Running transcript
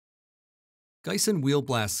Guyson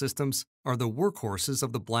Wheelblast systems are the workhorses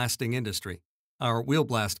of the blasting industry. Our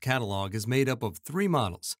Wheelblast catalog is made up of three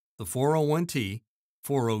models: the 401T,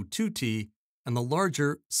 402T, and the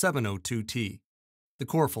larger 702T. The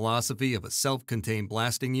core philosophy of a self-contained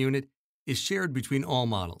blasting unit is shared between all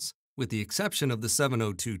models, with the exception of the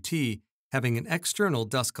 702T having an external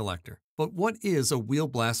dust collector. But what is a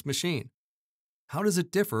Wheelblast machine? How does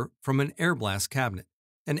it differ from an air blast cabinet?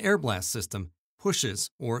 An air blast system pushes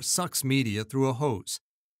or sucks media through a hose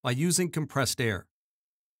by using compressed air,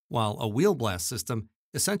 while a Wheelblast system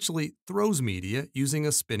essentially throws media using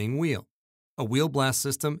a spinning wheel. A Wheelblast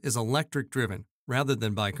system is electric-driven rather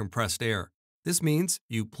than by compressed air. This means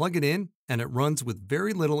you plug it in and it runs with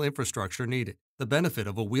very little infrastructure needed. The benefit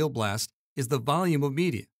of a Wheelblast is the volume of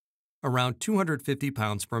media, around 250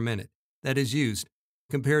 pounds per minute, that is used,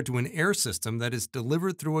 compared to an air system that is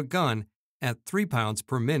delivered through a gun at 3 pounds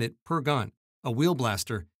per minute per gun. A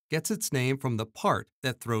Wheelblaster gets its name from the part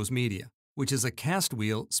that throws media, which is a cast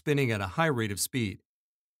wheel spinning at a high rate of speed.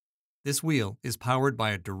 This wheel is powered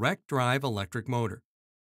by a direct drive electric motor.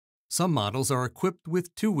 Some models are equipped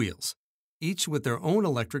with two wheels, each with their own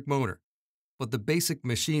electric motor, but the basic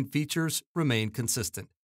machine features remain consistent.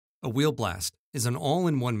 A Wheelblast is an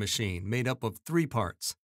all-in-one machine made up of three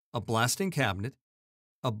parts: a blasting cabinet,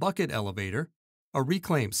 a bucket elevator, a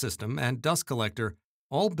reclaim system, and dust collector,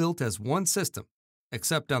 all built as one system,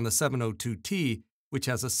 except on the 702T, which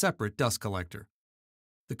has a separate dust collector.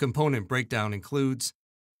 The component breakdown includes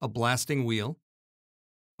a blasting wheel,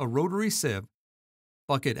 a rotary sieve,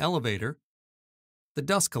 bucket elevator, the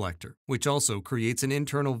dust collector, which also creates an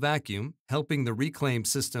internal vacuum, helping the reclaim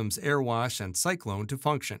system's air wash and cyclone to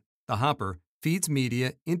function. The hopper feeds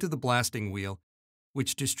media into the blasting wheel,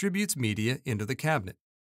 which distributes media into the cabinet.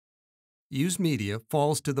 Used media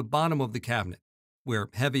falls to the bottom of the cabinet, where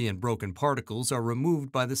heavy and broken particles are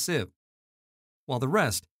removed by the sieve, while the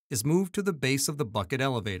rest is moved to the base of the bucket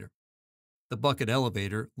elevator. The bucket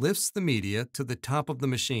elevator lifts the media to the top of the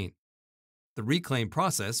machine. The reclaim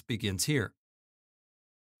process begins here.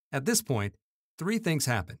 At this point, three things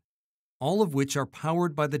happen, all of which are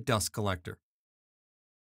powered by the dust collector.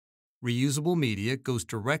 Reusable media goes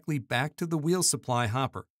directly back to the wheel supply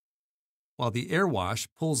hopper, while the air wash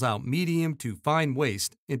pulls out medium to fine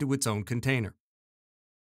waste into its own container.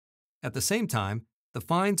 At the same time, the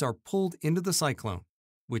fines are pulled into the cyclone,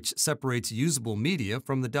 which separates usable media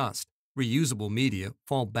from the dust. Reusable media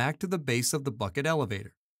fall back to the base of the bucket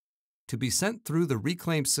elevator, to be sent through the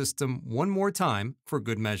reclaim system one more time for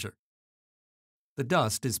good measure. The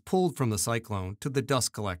dust is pulled from the cyclone to the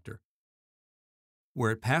dust collector, where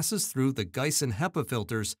it passes through the Guyson HEPA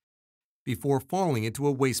filters before falling into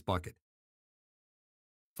a waste bucket.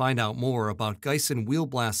 Find out more about Guyson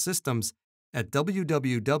Wheelblast systems at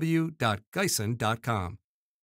www.guyson.com.